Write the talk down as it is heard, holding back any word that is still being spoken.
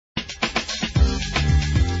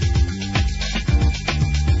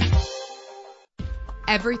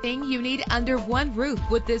Everything you need under one roof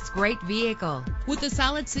with this great vehicle. With a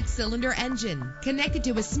solid 6-cylinder engine connected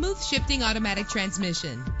to a smooth shifting automatic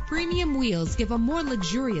transmission, premium wheels give a more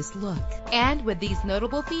luxurious look. And with these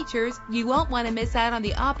notable features, you won't want to miss out on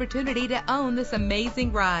the opportunity to own this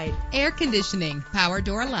amazing ride. Air conditioning, power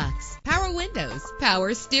door locks, power windows,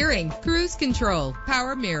 power steering, cruise control,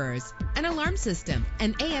 power mirrors, an alarm system,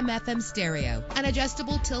 an AM/FM stereo, an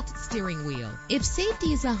adjustable tilt steering wheel. If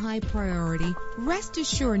safety is a high priority, rest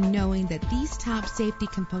assured knowing that these top safety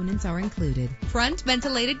components are included. Front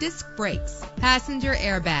ventilated disc brakes, passenger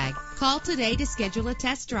airbag. Call today to schedule a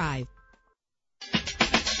test drive.